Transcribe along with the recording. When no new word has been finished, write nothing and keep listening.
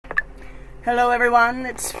Hello everyone,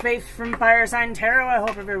 it's Faith from FireSign Tarot. I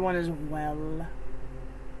hope everyone is well.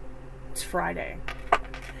 It's Friday.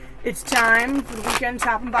 It's time for the weekend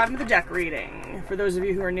top and bottom of the deck reading. For those of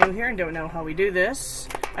you who are new here and don't know how we do this,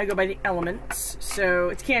 I go by the elements. So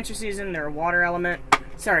it's Cancer season, they're a water element.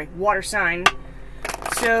 Sorry, water sign.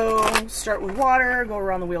 So start with water, go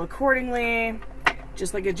around the wheel accordingly.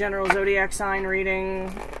 Just like a general zodiac sign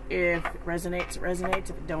reading. If it resonates, it resonates.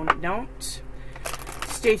 If it don't, it don't.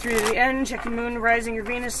 Stay through to the end. Check your moon, rising, your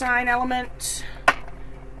Venus sign element.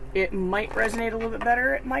 It might resonate a little bit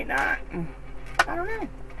better. It might not. I don't know.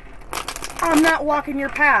 I'm not walking your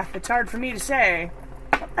path. It's hard for me to say.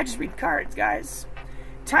 I just read cards, guys.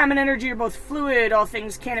 Time and energy are both fluid. All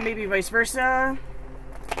things can and maybe vice versa.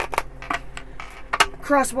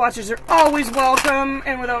 Cross watchers are always welcome.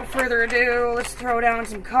 And without further ado, let's throw down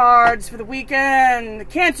some cards for the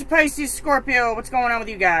weekend. Cancer, Pisces, Scorpio. What's going on with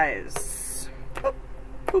you guys?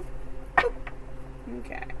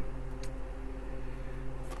 Okay.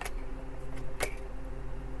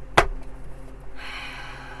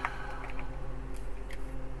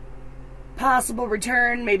 Possible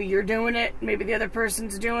return. Maybe you're doing it. Maybe the other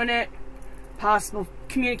person's doing it. Possible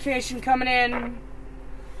communication coming in.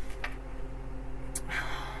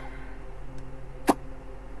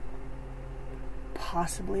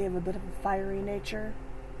 Possibly of a bit of a fiery nature.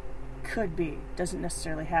 Could be. Doesn't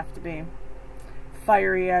necessarily have to be.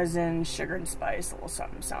 Fiery as in sugar and spice, a little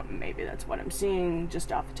something, something. Maybe that's what I'm seeing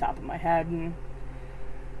just off the top of my head. And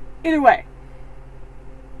either way,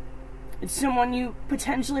 it's someone you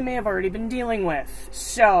potentially may have already been dealing with.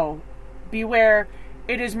 So, beware,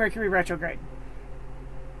 it is Mercury retrograde.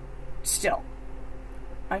 Still,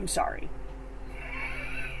 I'm sorry.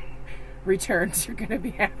 Returns are going to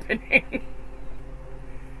be happening.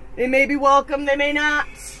 They may be welcome, they may not.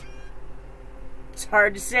 It's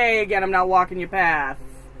hard to say. Again, I'm not walking your path.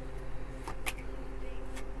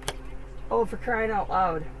 Oh, for crying out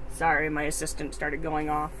loud. Sorry, my assistant started going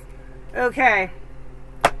off. Okay.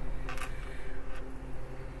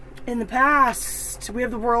 In the past, we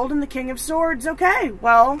have the World and the King of Swords. Okay,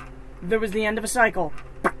 well, there was the end of a cycle.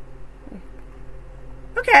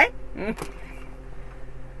 Okay.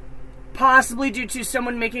 Possibly due to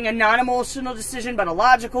someone making a non-emotional decision, but a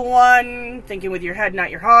logical one. Thinking with your head,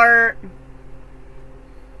 not your heart.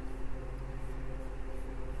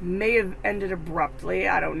 May have ended abruptly.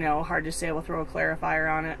 I don't know. Hard to say. We'll throw a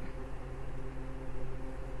clarifier on it.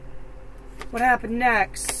 What happened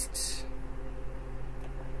next?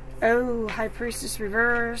 Oh, High Priestess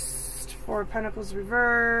reversed. Four of Pentacles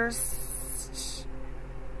reversed.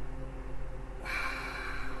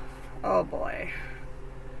 Oh boy.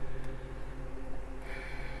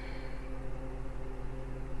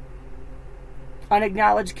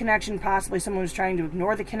 Unacknowledged connection. Possibly someone was trying to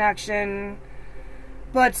ignore the connection.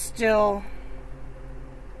 But still,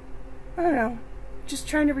 I don't know, just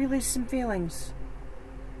trying to release some feelings.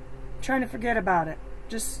 Trying to forget about it.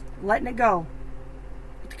 Just letting it go.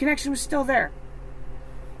 But the connection was still there.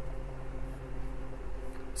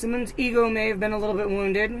 Someone's ego may have been a little bit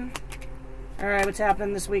wounded. Alright, what's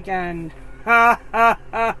happening this weekend? Ha ha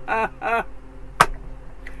ha ha ha.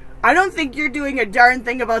 I don't think you're doing a darn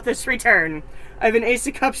thing about this return. I have an Ace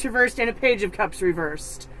of Cups reversed and a Page of Cups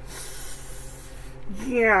reversed.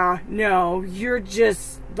 Yeah, no, you're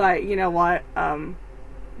just like, you know what,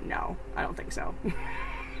 no, I don't think so.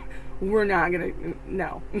 We're not gonna,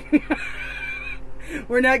 no.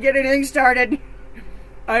 We're not getting anything started.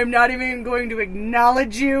 I'm not even going to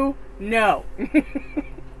acknowledge you, no. It's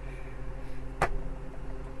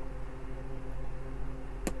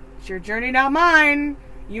your journey, not mine.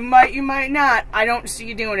 You might not. I don't see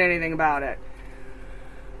you doing anything about it.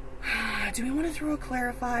 Do we want to throw a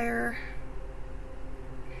clarifier?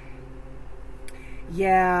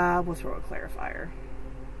 Yeah, we'll throw a clarifier.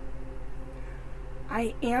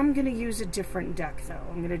 I am going to use a different deck, though.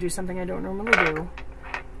 I'm going to do something I don't normally do.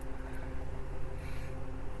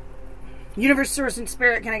 Universe, Source, and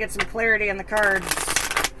Spirit, can I get some clarity on the cards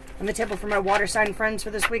on the table for my water sign friends for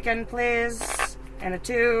this weekend, please? And a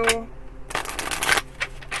 2.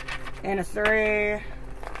 And a 3.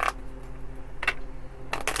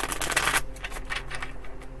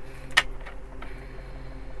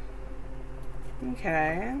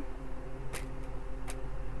 Okay.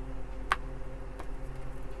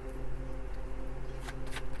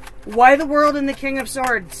 Why the World and the King of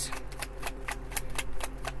Swords?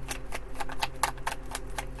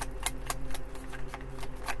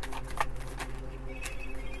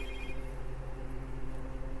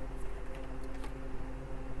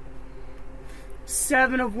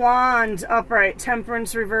 Seven of Wands, upright.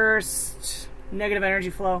 Temperance reversed. Negative energy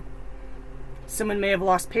flow. Someone may have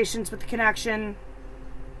lost patience with the connection.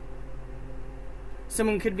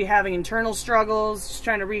 Someone could be having internal struggles, just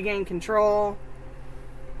trying to regain control.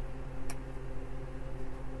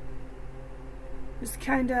 Just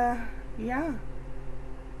kind of, yeah.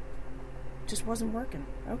 Just wasn't working.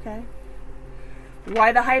 Okay.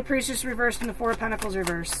 Why the High Priestess reversed and the Four of Pentacles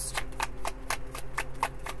reversed?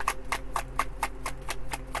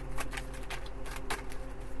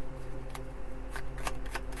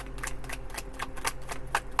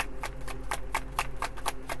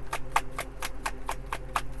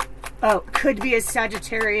 Oh, could be a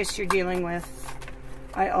Sagittarius you're dealing with.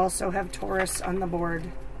 I also have Taurus on the board.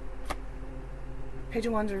 Page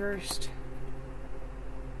of Wands reversed.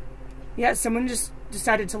 Yeah, someone just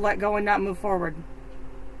decided to let go and not move forward.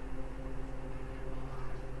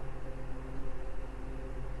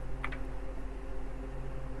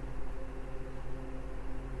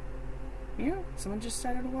 Yeah, someone just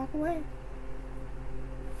decided to walk away.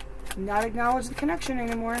 Not acknowledge the connection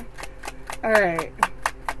anymore. Alright.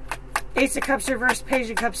 Ace of Cups reversed, Page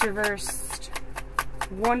of Cups reversed.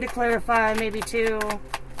 1 to clarify, maybe 2.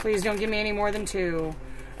 Please don't give me any more than 2.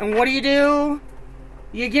 And what do?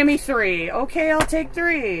 You give me 3. Okay, I'll take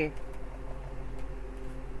 3.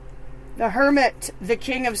 The Hermit, the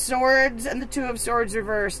King of Swords, and the Two of Swords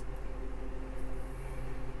reversed.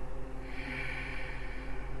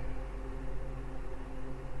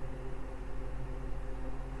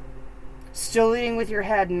 Still leading with your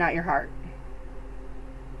head and not your heart.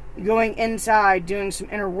 Going inside, doing some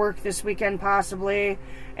inner work this weekend possibly.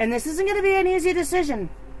 And this isn't going to be an easy decision.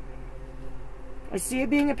 I see it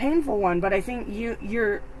being a painful one, but I think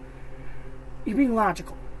you're being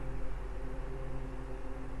logical.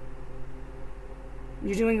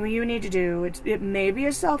 You're doing what you need to do. It may be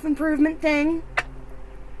a self-improvement thing.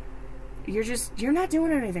 You're not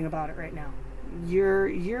doing anything about it right now. You're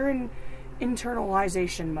in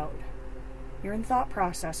internalization mode. You're in thought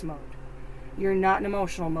process mode. You're not in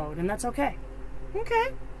emotional mode, and that's okay. Okay,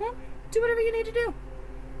 well, do whatever you need to do.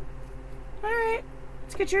 Alright,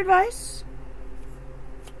 let's get your advice.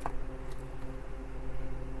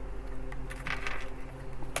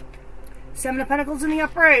 Seven of Pentacles in the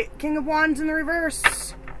upright. King of Wands in the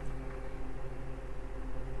reverse.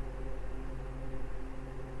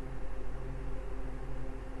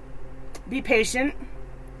 Be patient.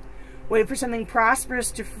 Wait for something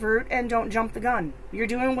prosperous to fruit and don't jump the gun. You're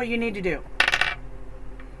doing what you need to do.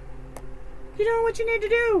 You're doing what you need to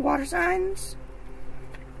do, water signs.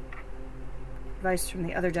 Advice from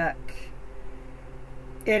the other deck.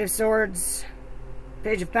 Eight of Swords.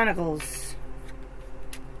 Page of Pentacles.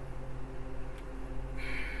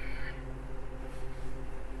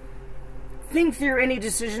 Think through any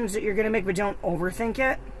decisions that you're going to make, but don't overthink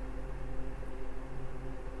it.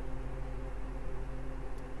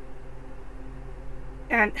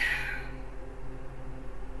 And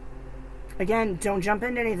again, don't jump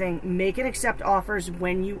into anything. Make and accept offers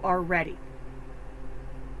when you are ready.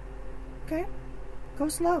 Okay? Go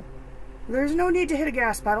slow. There's no need to hit a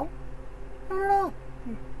gas pedal. Not at all.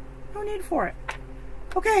 No need for it.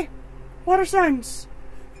 Okay. Water signs.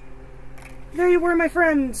 There you were, my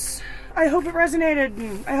friends. I hope it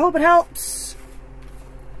resonated. I hope it helps.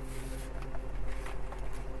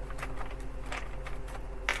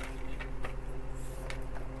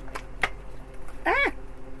 Ah!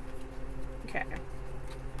 Okay.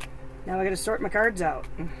 Now I gotta sort my cards out.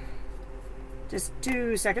 Just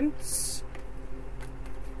 2 seconds.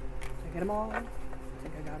 Did I get them all? I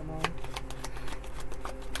think I got them all.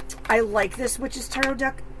 I like this Witch's Tarot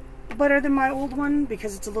deck better than my old one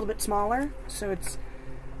because it's a little bit smaller, so it's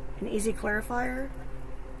an easy clarifier.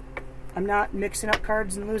 I'm not mixing up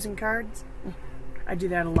cards and losing cards. I do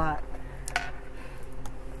that a lot.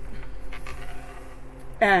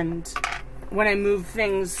 And when I move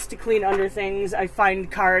things to clean under things, I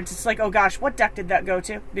find cards. It's like, oh gosh, what deck did that go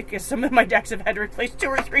to? Because some of my decks have had to replace 2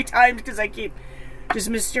 or 3 times because I keep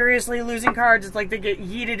just mysteriously losing cards. It's like they get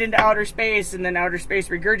yeeted into outer space and then outer space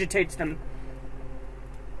regurgitates them.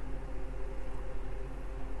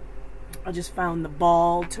 I just found the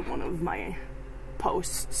ball to one of my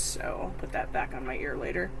posts, so I'll put that back on my ear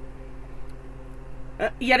later.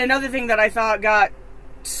 Yet another thing that I thought got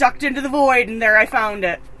sucked into the void, and there I found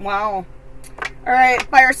it. Wow. Alright,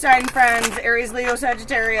 fire sign friends, Aries, Leo,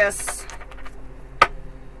 Sagittarius.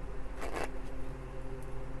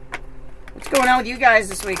 What's going on with you guys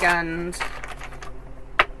this weekend?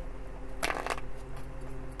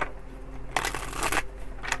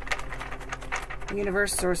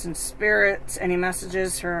 Universe, Source, and Spirit. Any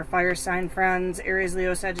messages for our fire sign friends, Aries,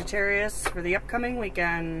 Leo, Sagittarius, for the upcoming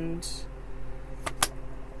weekend?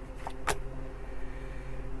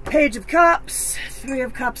 Page of Cups, Three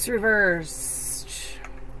of Cups reversed.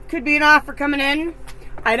 Could be an offer coming in.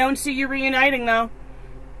 I don't see you reuniting, though.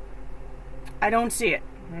 I don't see it.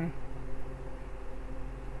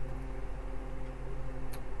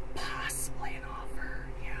 Possibly an offer,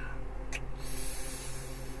 yeah.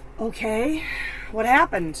 Okay, what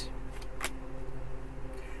happened?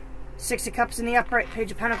 Six of Cups in the upright,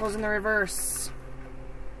 Page of Pentacles in the reverse.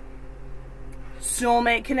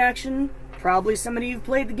 Soulmate connection. Probably somebody you've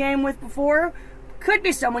played the game with before. Could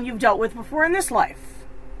be someone you've dealt with before in this life.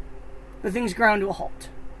 But things ground to a halt.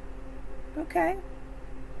 Okay.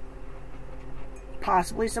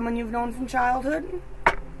 Possibly someone you've known from childhood.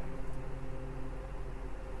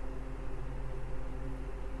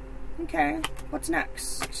 Okay. What's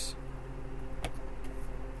next?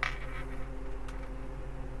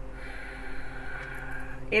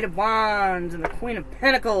 Eight of Wands and the Queen of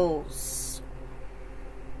Pentacles.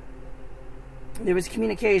 There was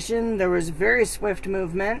communication. There was very swift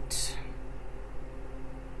movement.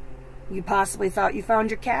 You possibly thought you found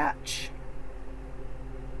your catch.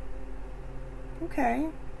 Okay.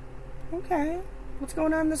 Okay. What's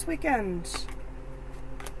going on this weekend?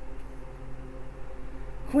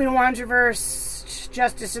 Queen of Wands reversed.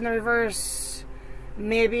 Justice in the reverse.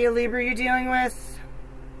 Maybe a Libra you're dealing with.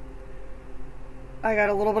 I got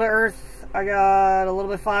a little bit of earth. I got a little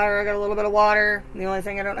bit of fire, I got a little bit of water. The only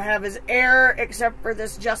thing I don't have is air, except for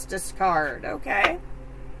this Justice card. Okay.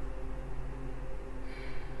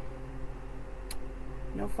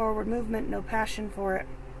 No forward movement, no passion for it.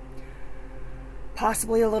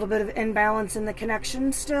 Possibly a little bit of imbalance in the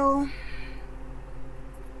connection still.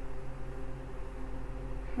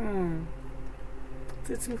 Let's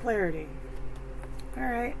get some clarity.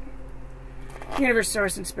 Alright. Universe,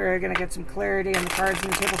 Source, and Spirit are going to get some clarity on the cards on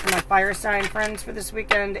the table for my fire sign friends for this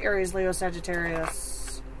weekend. Aries, Leo, Sagittarius.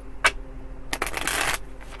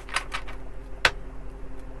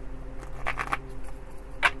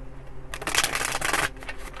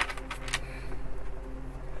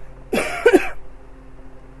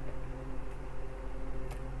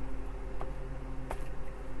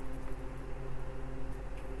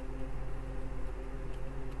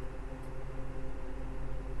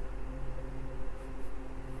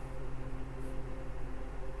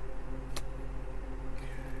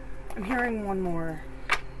 I'm hearing one more.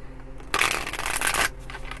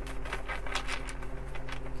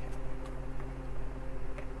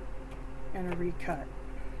 And a recut.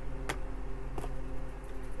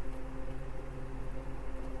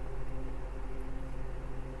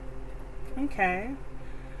 Okay.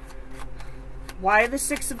 Why the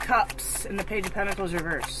Six of Cups and the Page of Pentacles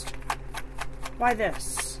reversed? Why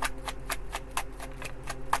this?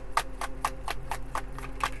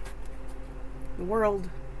 The World.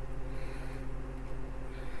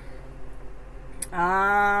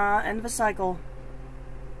 End of a cycle.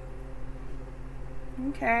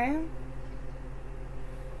 Okay.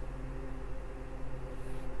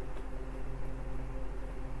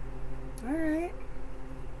 Alright.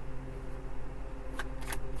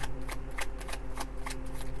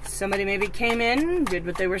 Somebody maybe came in, did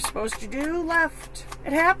what they were supposed to do, left.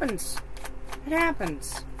 It happens. It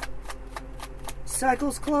happens.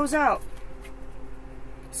 Cycles close out.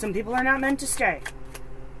 Some people are not meant to stay.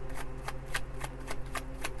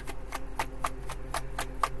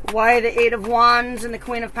 Why the Eight of Wands and the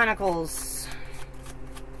Queen of Pentacles?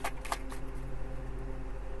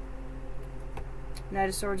 Knight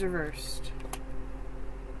of Swords reversed.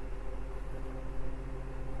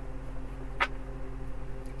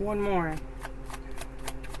 One more.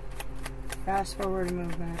 Fast forward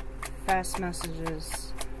movement. Fast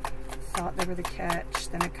messages. Thought they were the catch.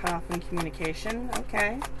 Then a cut off in communication.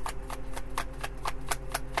 Okay.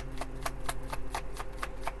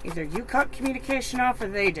 Either you cut communication off or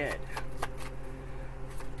they did.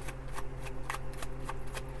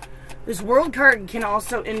 This World card can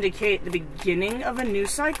also indicate the beginning of a new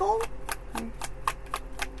cycle.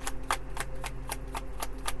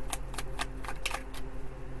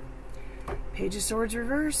 Page of Swords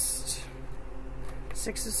reversed.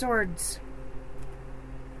 Six of Swords.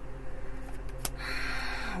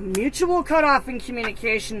 Mutual cutoff in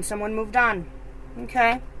communication. Someone moved on.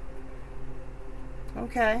 Okay.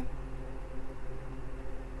 Okay.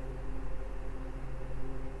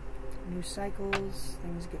 New cycles,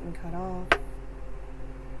 things getting cut off.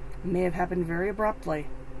 May have happened very abruptly.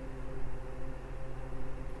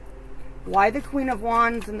 Why the Queen of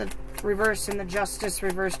Wands and the reverse and the Justice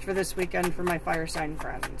reversed for this weekend for my fire sign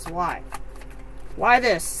friends? Why? Why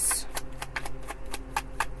this?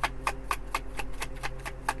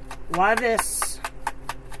 Why this?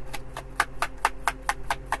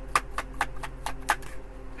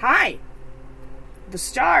 Hi. The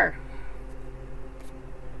Star.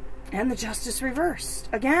 And the Justice reversed.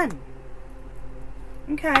 Again.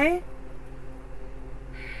 Okay.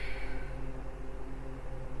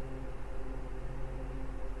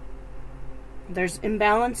 There's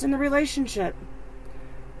imbalance in the relationship.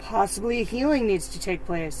 Possibly healing needs to take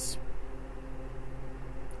place.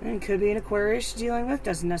 And it could be an Aquarius you're dealing with.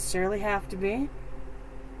 Doesn't necessarily have to be.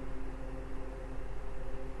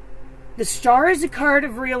 The Star is a card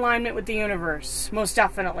of realignment with the universe. Most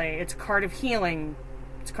definitely. It's a card of healing.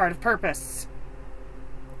 It's a card of purpose.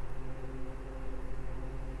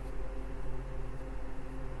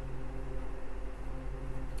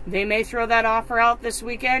 They may throw that offer out this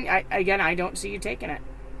weekend. Again, I don't see you taking it.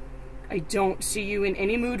 I don't see you in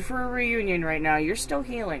any mood for a reunion right now. You're still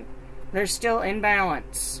healing. They're still in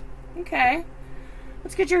balance. Okay.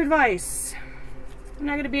 Let's get your advice. I'm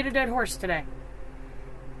not going to beat a dead horse today.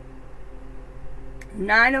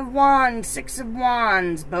 9 of Wands, 6 of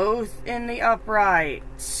Wands, both in the upright.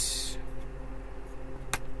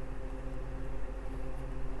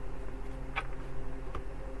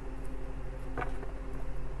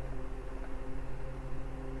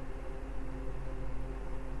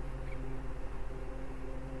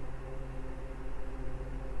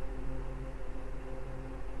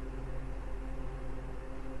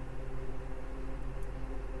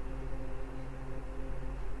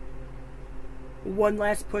 One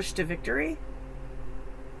last push to victory?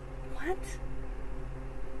 What?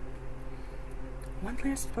 One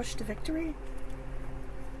last push to victory?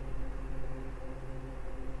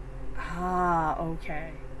 Ah,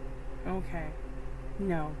 okay. Okay.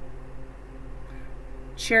 No.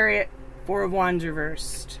 Chariot, 4 of Wands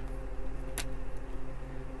reversed.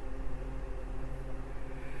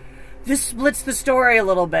 This splits the story a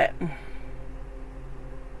little bit.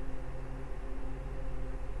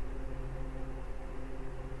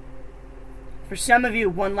 For some of you,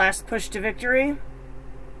 one last push to victory.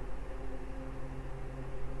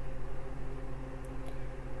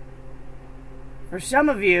 For some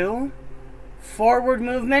of you, forward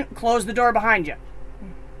movement, close the door behind you.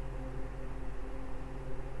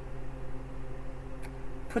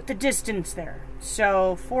 Put the distance there.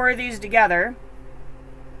 So 4 of these together.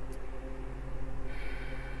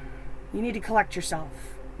 You need to collect yourself.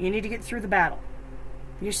 You need to get through the battle.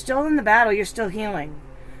 You're still in the battle. You're still healing.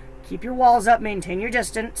 Keep your walls up. Maintain your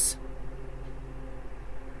distance.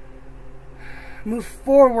 Move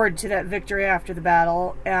forward to that victory after the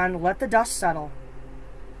battle and let the dust settle.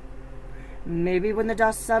 Maybe when the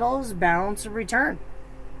dust settles, balance will return.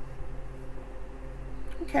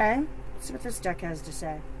 Okay. Let's see what this deck has to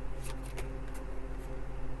say.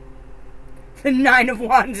 The 9 of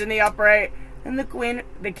Wands in the upright and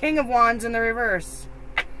the King of Wands in the reverse.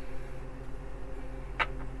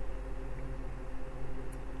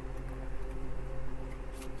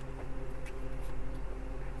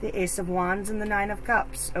 The Ace of Wands and the 9 of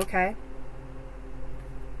Cups. Okay.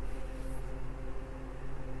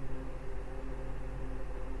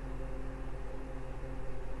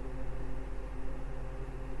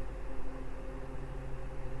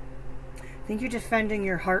 I think you're defending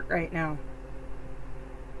your heart right now.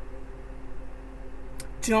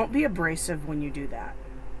 Don't be abrasive when you do that.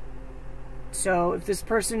 So if this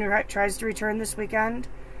person tries to return this weekend,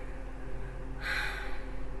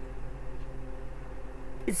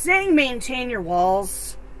 it's saying maintain your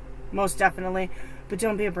walls, most definitely, but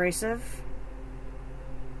don't be abrasive.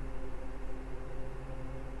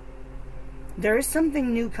 There is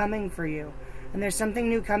something new coming for you, and there's something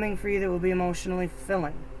new coming for you that will be emotionally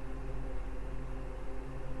fulfilling.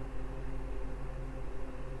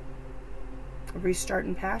 A restart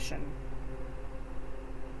in passion.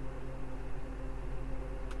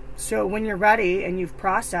 So when you're ready and you've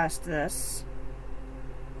processed this,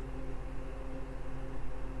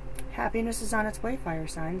 happiness is on its way, fire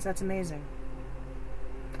signs. That's amazing.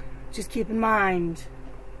 Just keep in mind,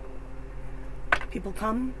 people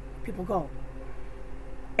come, people go.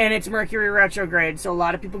 And it's Mercury retrograde, so a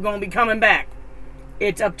lot of people are going to be coming back.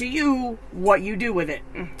 It's up to you what you do with it.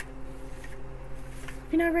 If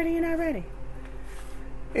you're not ready, you're not ready.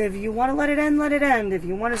 If you want to let it end, let it end. If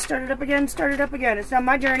you want to start it up again, start it up again. It's not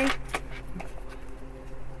my journey.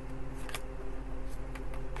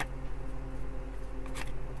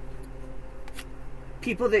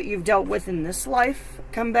 People that you've dealt with in this life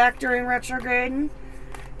come back during retrograde.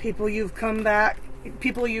 People you've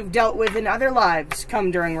dealt with in other lives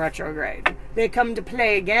come during retrograde. They come to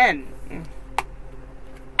play again.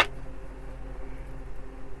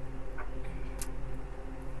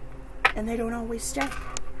 And they don't always stay.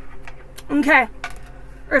 Okay.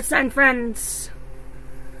 Earth sign friends.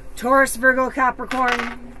 Taurus, Virgo,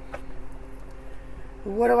 Capricorn.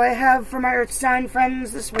 What do I have for my Earth sign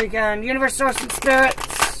friends this weekend? Universe, Source, and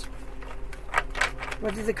Spirits.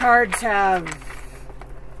 What do the cards have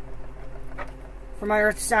for my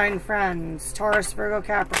Earth sign friends? Taurus, Virgo,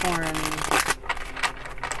 Capricorn.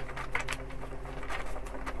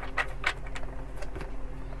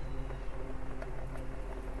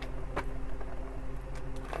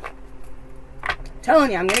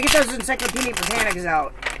 Telling you, I'm gonna get those Encyclopedia Britannicas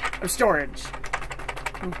out of storage.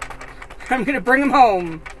 I'm gonna bring them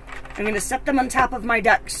home. I'm gonna set them on top of my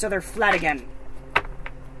deck so they're flat again.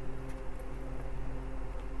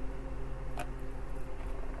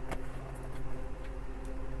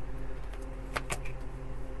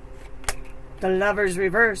 The Lovers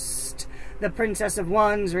reversed. The Princess of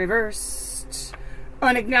Wands reversed.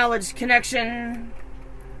 Unacknowledged connection.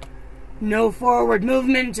 No forward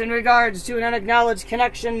movement in regards to an unacknowledged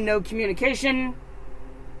connection. No communication.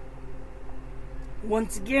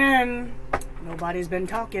 Once again, nobody's been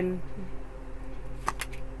talking.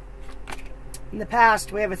 In the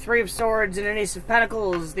past, we have a Three of Swords and an Ace of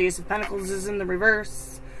Pentacles. The Ace of Pentacles is in the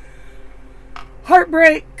reverse.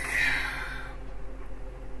 Heartbreak.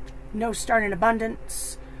 No start in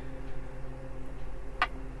abundance.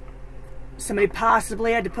 Somebody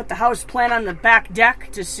possibly had to put the house plant on the back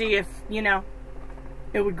deck to see if, you know,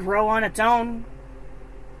 it would grow on its own.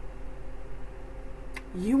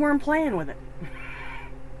 You weren't playing with it.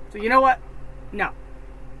 So you know what? No.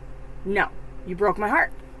 No. You broke my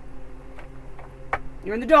heart.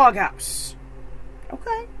 You're in the doghouse.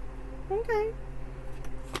 Okay. Okay.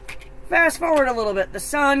 Fast forward a little bit. The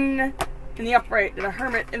Sun in the upright, the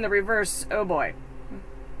Hermit in the reverse. Oh boy.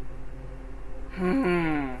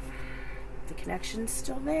 The connection's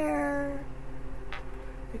still there.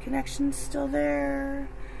 The connection's still there.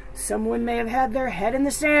 Someone may have had their head in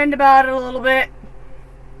the sand about it a little bit.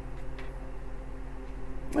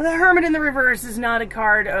 Well, the Hermit in the reverse is not a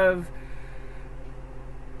card of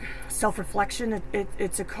self-reflection.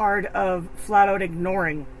 It's a card of flat-out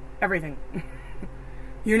ignoring everything.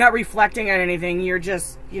 You're not reflecting on anything. You're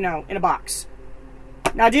just, you know, in a box.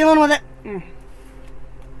 Not dealing with it.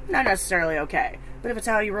 Not necessarily okay. But if it's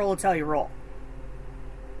how you roll, it's how you roll.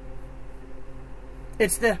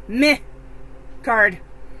 It's the meh card.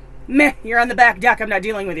 Meh, you're on the back deck. I'm not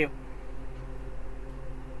dealing with you.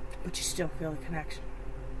 But you still feel the connection.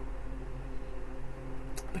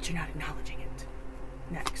 But you're not acknowledging it.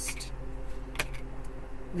 Next.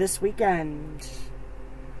 This weekend.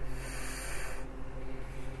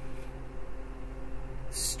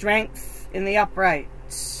 Strength in the upright.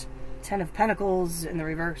 Ten of Pentacles in the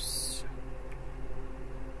reverse.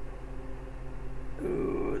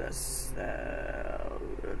 Ooh, that's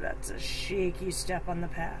a shaky step on the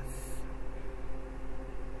path.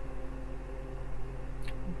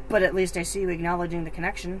 But at least I see you acknowledging the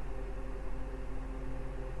connection.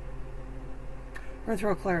 We're going to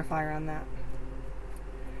throw a clarifier on that.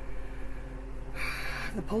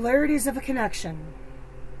 The polarities of a connection.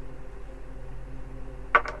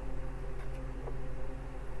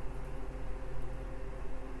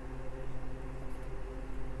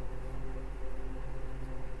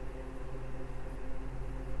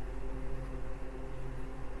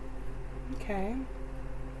 Okay.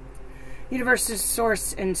 Universe's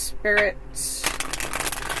Source and Spirit.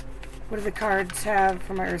 What do the cards have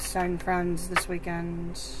for my Earth sign friends this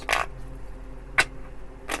weekend?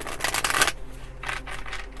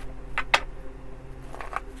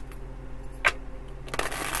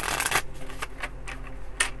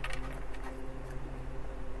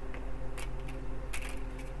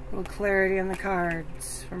 A little clarity on the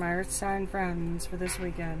cards for my Earth sign friends for this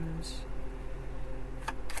weekend.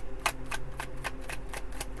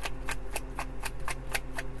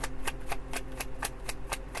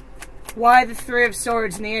 Why the Three of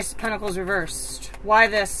Swords and the Ace of Pentacles reversed? Why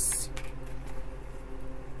this?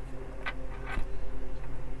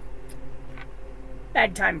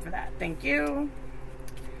 Bad time for that. Thank you.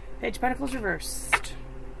 Page of Pentacles reversed.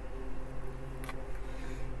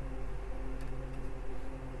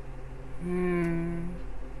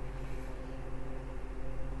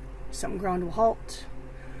 Something ground to a halt.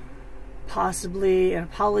 Possibly an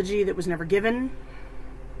apology that was never given.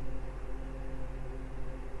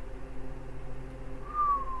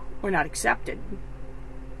 Or not accepted.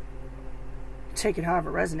 Take it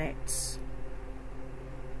however resonates.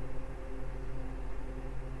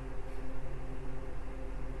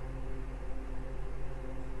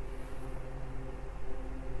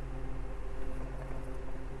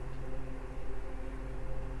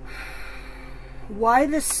 Why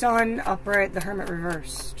the Sun upright, the Hermit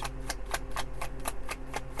reversed?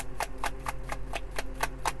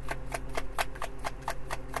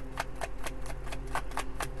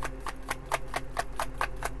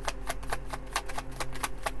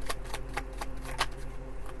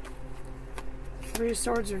 Page of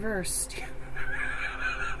Swords reversed.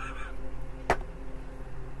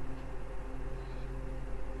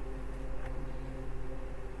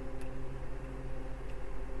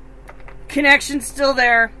 Connection's still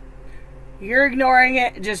there. You're ignoring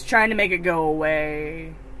it, just trying to make it go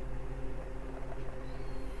away.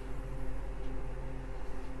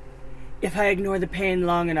 If I ignore the pain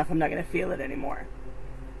long enough, I'm not going to feel it anymore.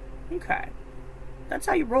 Okay. That's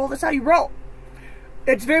how you roll. That's how you roll.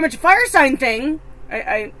 It's very much a fire sign thing.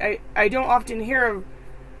 I don't often hear of...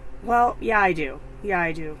 Well, yeah, I do. Yeah,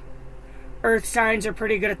 I do. Earth signs are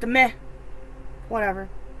pretty good at the meh. Whatever.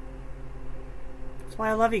 That's why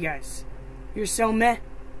I love you guys. You're so meh.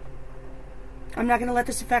 I'm not going to let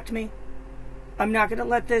this affect me. I'm not going to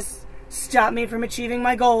let this stop me from achieving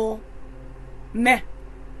my goal. Meh.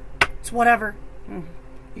 It's whatever.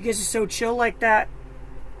 You guys are so chill like that.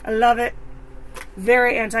 I love it.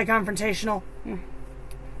 Very anti-confrontational.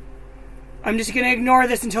 I'm just going to ignore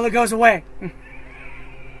this until it goes away.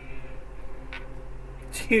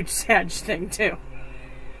 It's a huge Sag thing, too.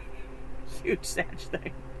 Huge Sag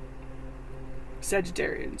thing.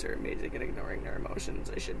 Sagittarians are amazing at ignoring their emotions,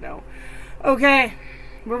 I should know. Okay,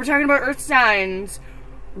 we were talking about earth signs.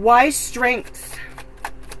 Why strength?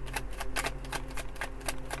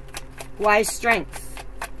 Why strength?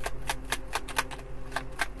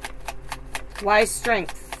 Why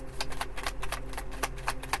strength?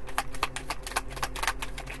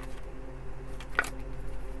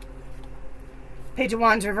 Page of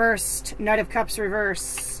Wands reversed. Knight of Cups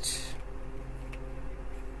reversed.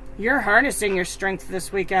 You're harnessing your strength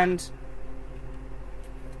this weekend.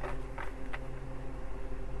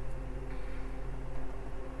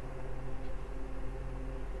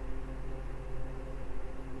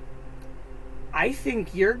 I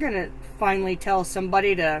think you're going to finally tell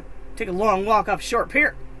somebody to take a long walk up short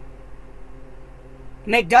pier.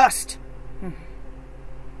 Make dust.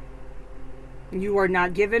 You are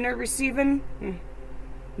not giving or receiving.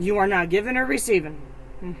 You are not giving or receiving.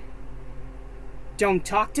 Don't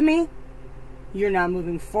talk to me. You're not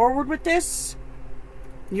moving forward with this.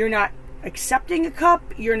 You're not accepting a cup.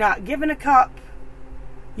 You're not giving a cup.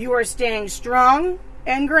 You are staying strong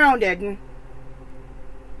and grounded.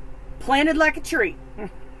 Planted like a tree.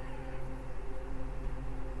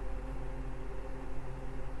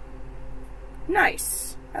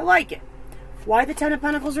 Nice. I like it. Why the Ten of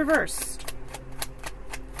Pentacles reversed?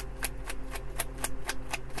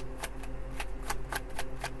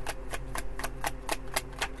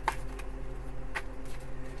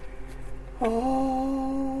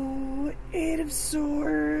 Oh, Eight of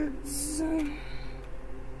Swords.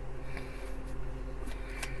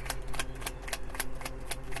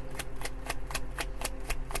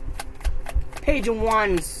 Page of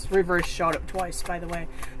Wands reverse showed up twice, by the way.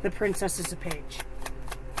 The Princess is a page.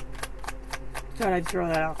 Thought I'd throw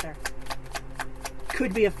that out there.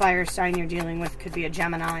 Could be a fire sign you're dealing with. Could be a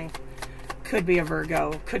Gemini. Could be a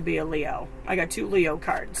Virgo. Could be a Leo. I got 2 Leo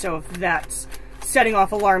cards, so if that's setting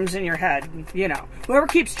off alarms in your head, you know. Whoever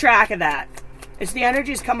keeps track of that. It's the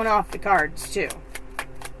energies coming off the cards, too.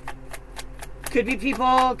 Could be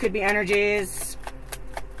people. Could be energies.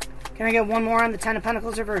 Can I get one more on the Ten of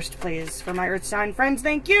Pentacles reversed, please? For my Earth sign friends,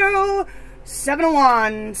 thank you! 7 of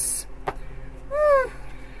Wands.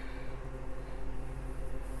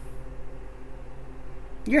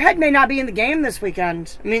 Your head may not be in the game this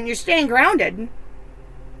weekend. I mean, you're staying grounded.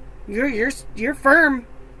 You're firm.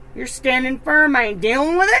 You're standing firm. I ain't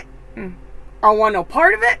dealing with it. I don't want no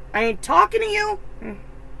part of it. I ain't talking to you.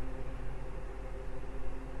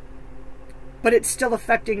 But it's still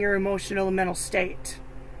affecting your emotional and mental state.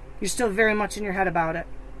 You're still very much in your head about it.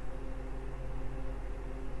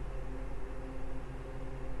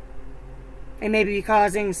 And maybe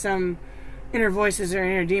causing some inner voices or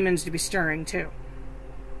inner demons to be stirring too.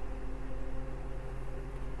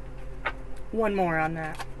 One more on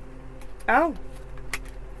that. Oh.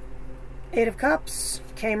 Eight of Cups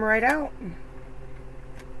came right out.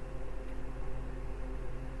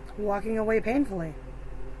 Walking away painfully.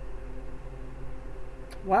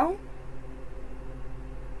 Well.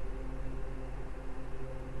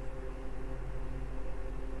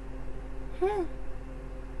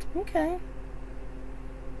 Okay.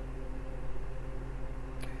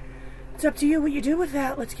 It's up to you what you do with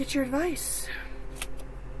that. Let's get your advice.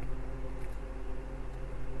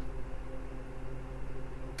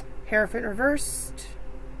 Hierophant reversed.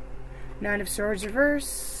 Nine of Swords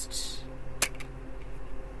reversed.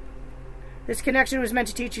 This connection was meant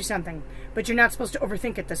to teach you something, but you're not supposed to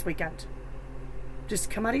overthink it this weekend. Just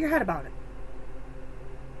come out of your head about it.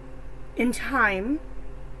 In time,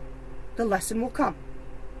 the lesson will come.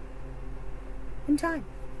 In time.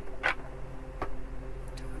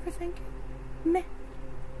 overthink it. Meh.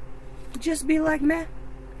 Just be like meh.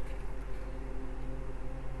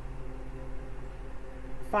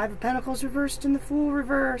 Five of Pentacles reversed and the Fool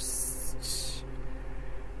reversed.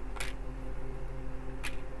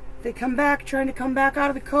 They come back, trying to come back out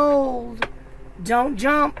of the cold. Don't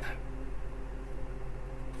jump.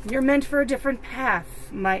 You're meant for a different path,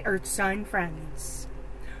 my Earth sign friends.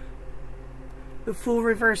 The Fool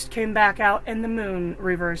reversed came back out, and the Moon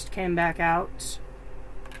reversed came back out.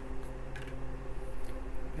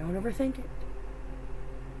 Don't overthink it.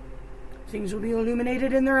 Things will be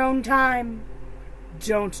illuminated in their own time.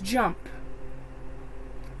 Don't jump.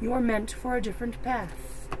 You're meant for a different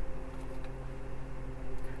path.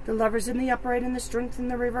 The Lovers in the upright and the Strength in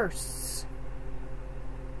the reverse.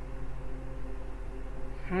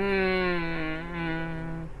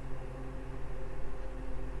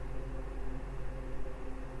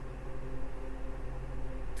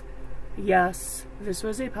 Yes, this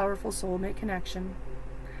was a powerful soulmate connection.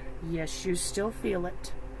 Yes, you still feel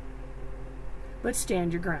it. But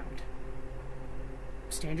stand your ground.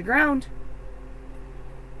 Stand your ground.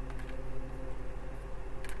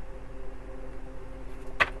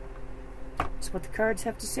 That's what the cards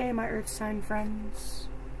have to say, my Earth sign friends.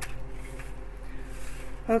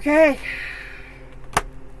 Okay.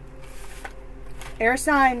 Air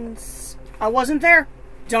signs. I wasn't there.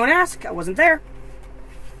 Don't ask. I wasn't there.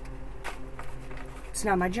 It's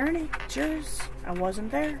not my journey. It's yours. I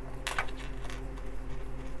wasn't there.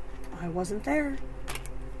 I wasn't there.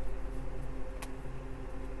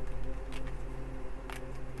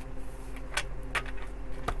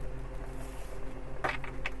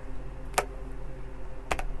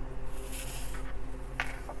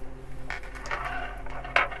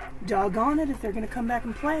 Doggone it, if they're going to come back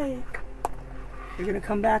and play, they're going to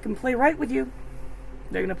come back and play right with you.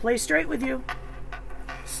 They're going to play straight with you.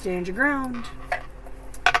 Stand your ground.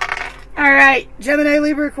 Alright, Gemini,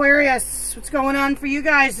 Libra, Aquarius. What's going on for you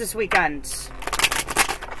guys this weekend?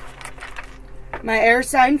 My air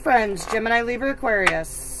sign friends, Gemini, Libra,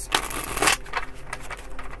 Aquarius.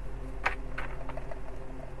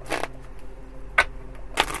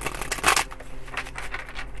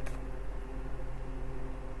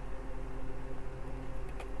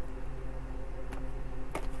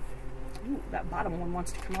 Ooh, that bottom one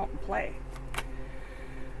wants to come out and play.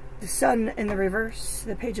 The Sun in the reverse,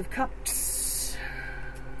 the Page of Cups.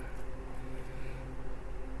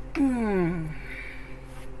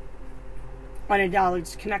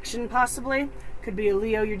 Unacknowledged connection, possibly. Could be a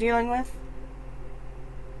Leo you're dealing with.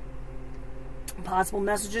 Possible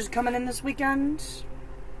messages coming in this weekend.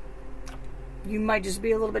 You might just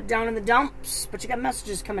be a little bit down in the dumps, but you got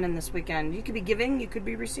messages coming in this weekend. You could be giving, you could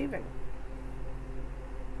be receiving.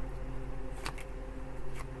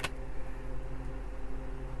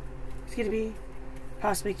 It's going to be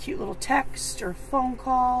possibly a cute little text or phone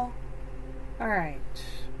call. Alright.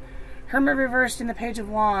 Hermit reversed in the Page of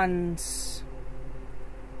Wands.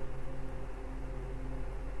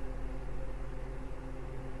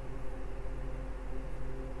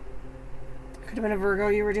 Could have been a Virgo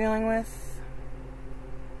you were dealing with.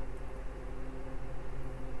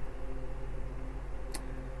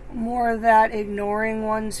 More of that ignoring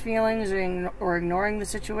one's feelings or ignoring the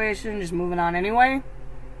situation, just moving on anyway.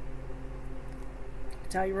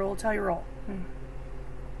 It's how you roll, it's how you roll.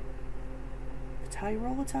 It's how you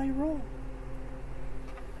roll, it's how you roll.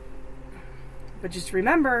 But just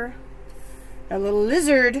remember, a little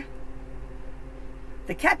lizard,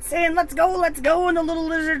 the cat's saying, let's go, and the little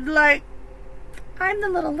lizard like, I'm the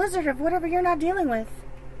little lizard of whatever you're not dealing with.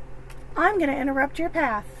 I'm going to interrupt your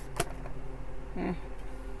path. You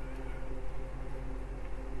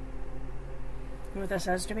know what that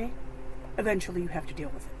says to me? Eventually you have to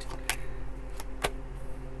deal with it.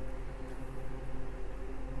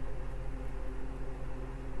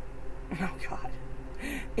 Oh, God.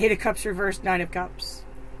 8 of Cups reversed, 9 of Cups.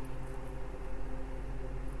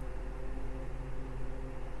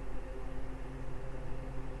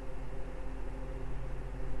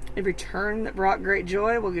 A return that brought great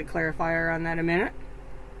joy. We'll get clarifier on that in a minute.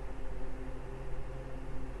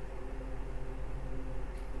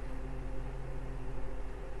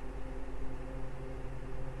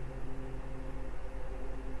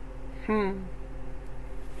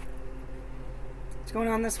 What's going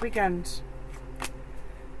on this weekend?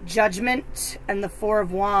 Judgment and the Four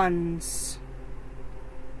of Wands.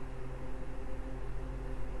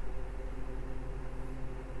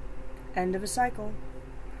 End of a cycle.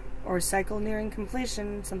 Or a cycle nearing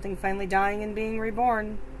completion. Something finally dying and being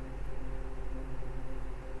reborn.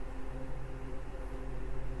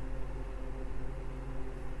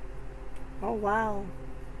 Oh, wow.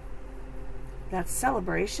 That's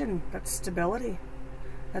celebration. That's stability.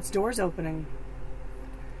 That's doors opening.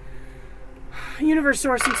 Universe,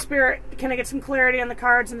 source, and spirit. Can I get some clarity on the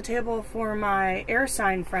cards on the table for my air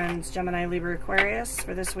sign friends, Gemini, Libra, Aquarius,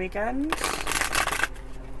 for this weekend?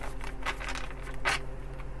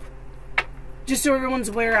 Just so everyone's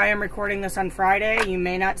aware, I am recording this on Friday. You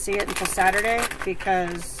may not see it until Saturday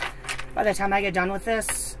because by the time I get done with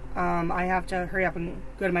this, I have to hurry up and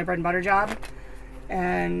go to my bread and butter job.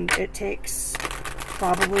 And it takes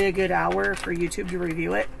probably a good hour for YouTube to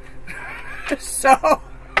review it. So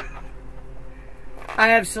I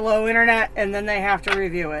have slow internet and then they have to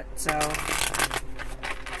review it. So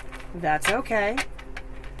that's okay.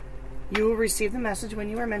 You will receive the message when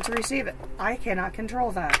you are meant to receive it. I cannot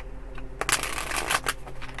control that.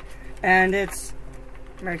 And it's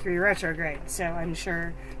Mercury retrograde, so I'm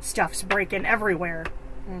sure stuff's breaking everywhere.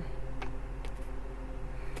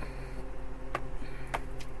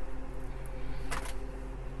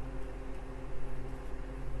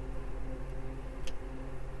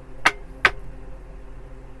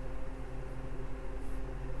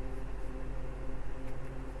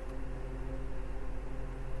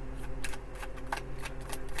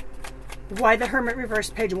 Why the Hermit reverse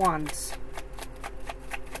Page of Wands?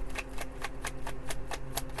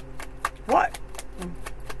 What?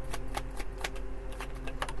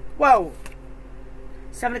 Whoa.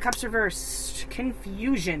 Seven of Cups reversed.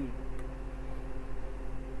 Confusion.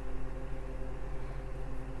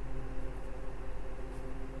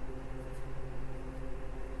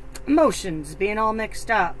 Emotions. Being all mixed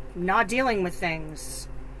up. Not dealing with things.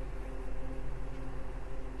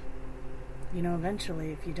 You know,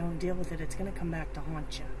 eventually, if you don't deal with it, it's going to come back to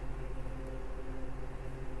haunt you.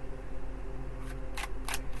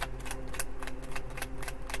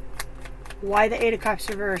 Why the Eight of Cups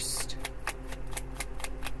reversed?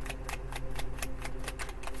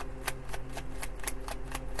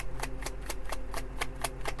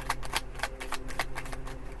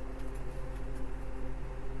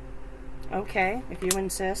 Okay, if you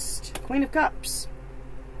insist. Queen of Cups.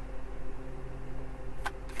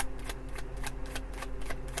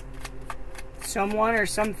 Someone or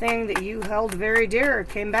something that you held very dear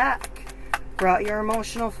came back. Brought your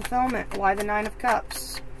emotional fulfillment. Why the Nine of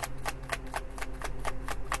Cups?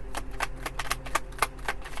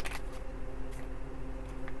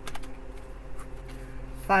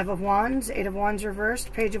 Five of Wands, Eight of Wands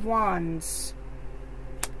reversed, Page of Wands.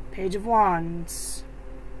 Page of Wands.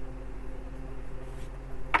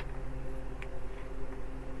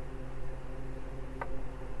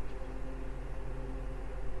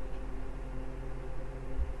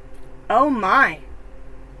 Oh my.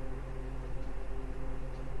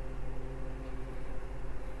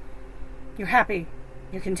 You're happy.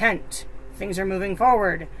 You're content. Things are moving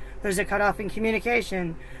forward. There's a cutoff in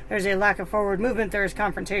communication. There's a lack of forward movement. There is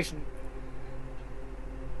confrontation.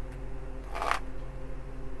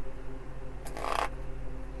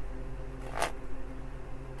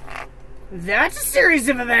 That's a series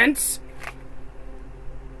of events.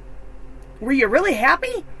 Were you really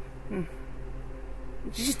happy?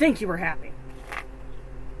 Did you just think you were happy?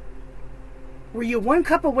 Were you one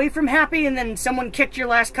cup away from happy and then someone kicked your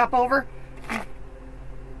last cup over?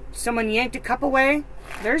 Someone yanked a cup away?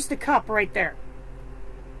 There's the cup right there.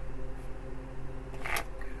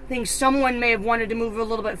 I think someone may have wanted to move a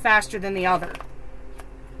little bit faster than the other.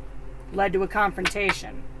 Led to a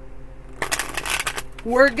confrontation.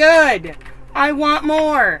 We're good. I want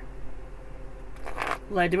more.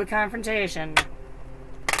 Led to a confrontation.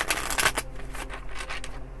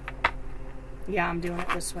 Yeah, I'm doing it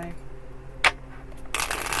this way.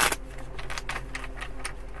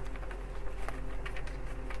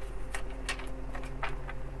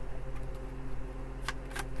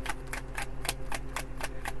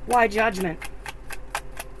 Why judgment?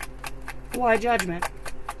 Why judgment?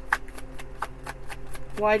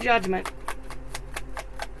 Why judgment?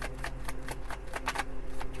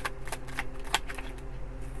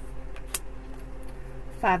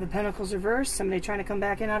 Five of Pentacles reversed. Somebody trying to come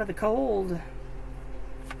back in out of the cold.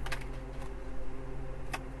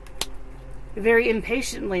 Very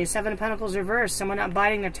impatiently. Seven of Pentacles reversed. Someone not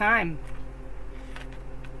biding their time.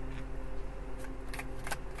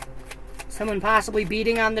 Someone possibly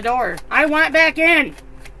beating on the door. I want back in!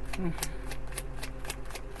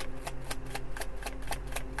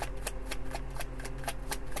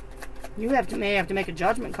 You may have to make a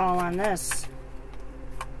judgment call on this.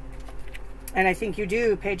 And I think you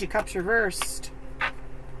do. Page of Cups reversed.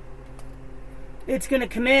 It's going to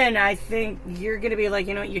come in. I think you're going to be like,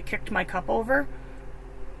 you know what, you kicked my cup over.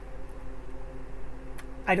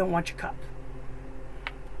 I don't want your cup.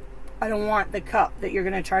 I don't want the cup that you're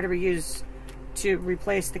going to try to reuse to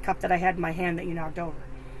replace the cup that I had in my hand that you knocked over.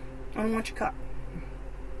 I don't want your cup.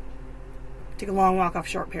 Take a long walk off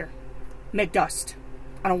short pier. Make dust.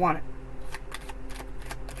 I don't want it.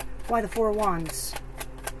 Why the Four of Wands?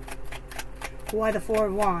 Why the Four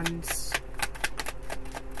of Wands?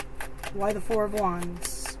 Why the Four of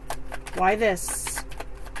Wands? Why this?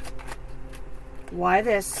 Why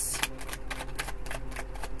this?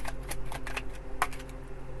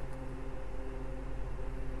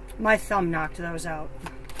 My thumb knocked those out.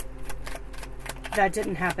 That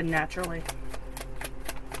didn't happen naturally.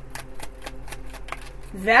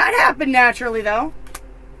 That happened naturally, though.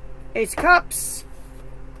 Ace of Cups.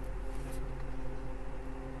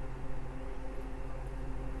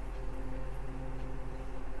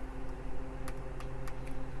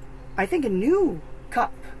 I think a new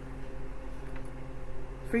cup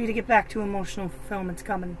for you to get back to emotional fulfillment's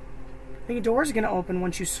coming. I think a door's going to open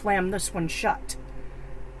once you slam this one shut.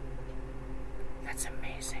 That's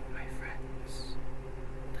amazing, my friends.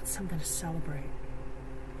 That's something to celebrate.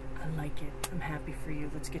 I like it. I'm happy for you.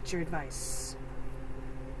 Let's get your advice.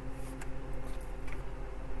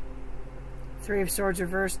 Three of Swords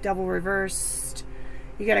reversed, Devil reversed.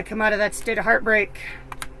 You got to come out of that state of heartbreak.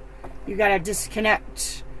 You got to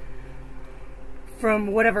disconnect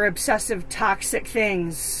from whatever obsessive, toxic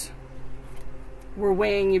things were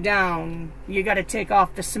weighing you down. You got to take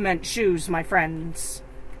off the cement shoes, my friends.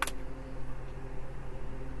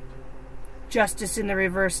 Justice in the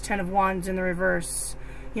reverse, Ten of Wands in the reverse.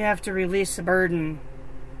 You have to release a burden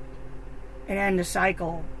and end a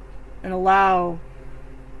cycle and allow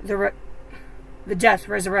the death,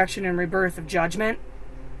 resurrection, and rebirth of judgment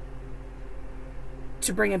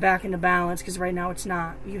to bring it back into balance, because right now it's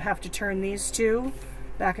not. You have to turn these two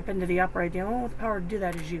back up into the upright. The only one with the power to do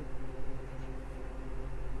that is you.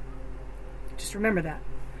 Just remember that.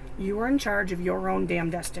 You are in charge of your own damn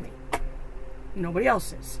destiny. Nobody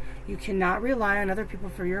else's. You cannot rely on other people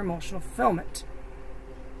for your emotional fulfillment.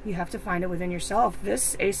 You have to find it within yourself.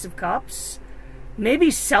 This Ace of Cups may be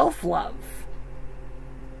self-love.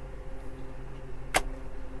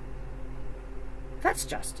 That's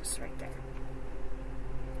justice right there.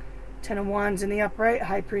 Ten of Wands in the upright,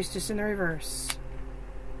 High Priestess in the reverse.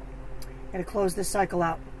 Gotta close this cycle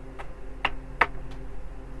out.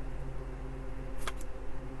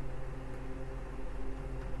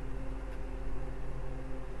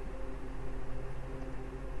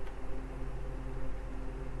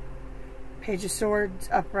 Page of Swords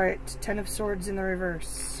upright, Ten of Swords in the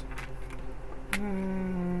reverse.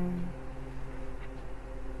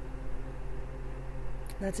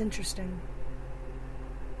 That's interesting.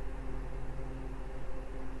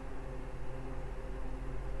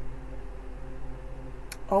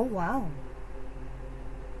 Oh, wow.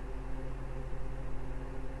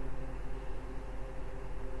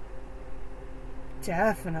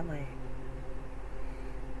 Definitely.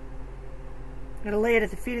 I'm going to lay it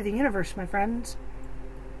at the feet of the universe, my friends.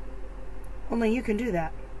 Only you can do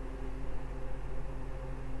that.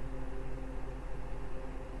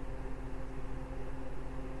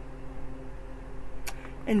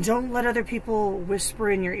 And don't let other people whisper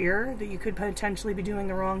in your ear that you could potentially be doing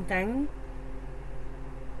the wrong thing.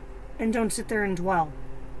 And don't sit there and dwell.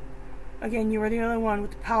 Again, you are the only one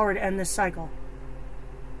with the power to end this cycle.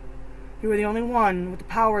 You are the only one with the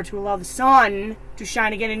power to allow the sun to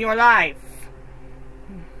shine again in your life.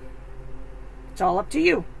 It's all up to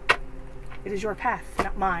you. It is your path,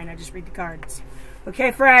 not mine. I just read the cards.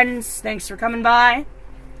 Okay, friends, thanks for coming by.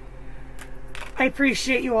 I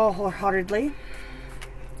appreciate you all wholeheartedly.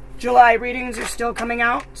 July readings are still coming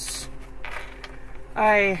out.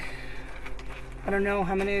 I don't know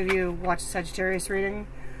how many of you watch Sagittarius reading.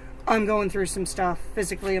 I'm going through some stuff,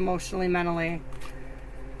 physically, emotionally, mentally.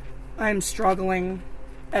 I'm struggling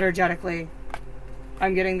energetically.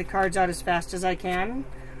 I'm getting the cards out as fast as I can.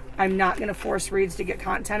 I'm not going to force reads to get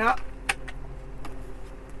content up.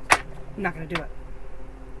 I'm not going to do it.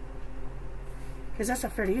 Because that's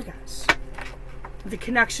not fair to you guys. The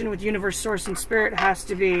connection with universe, source, and spirit has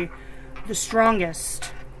to be the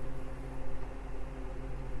strongest.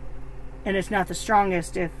 And it's not the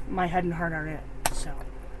strongest if my head and heart aren't it. So,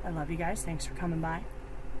 I love you guys. Thanks for coming by.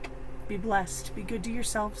 Be blessed. Be good to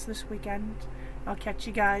yourselves this weekend. I'll catch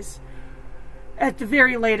you guys at the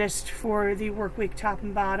very latest for the work week top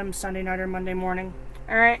and bottom, Sunday night or Monday morning.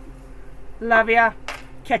 Alright? Love ya.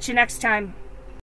 Catch you next time.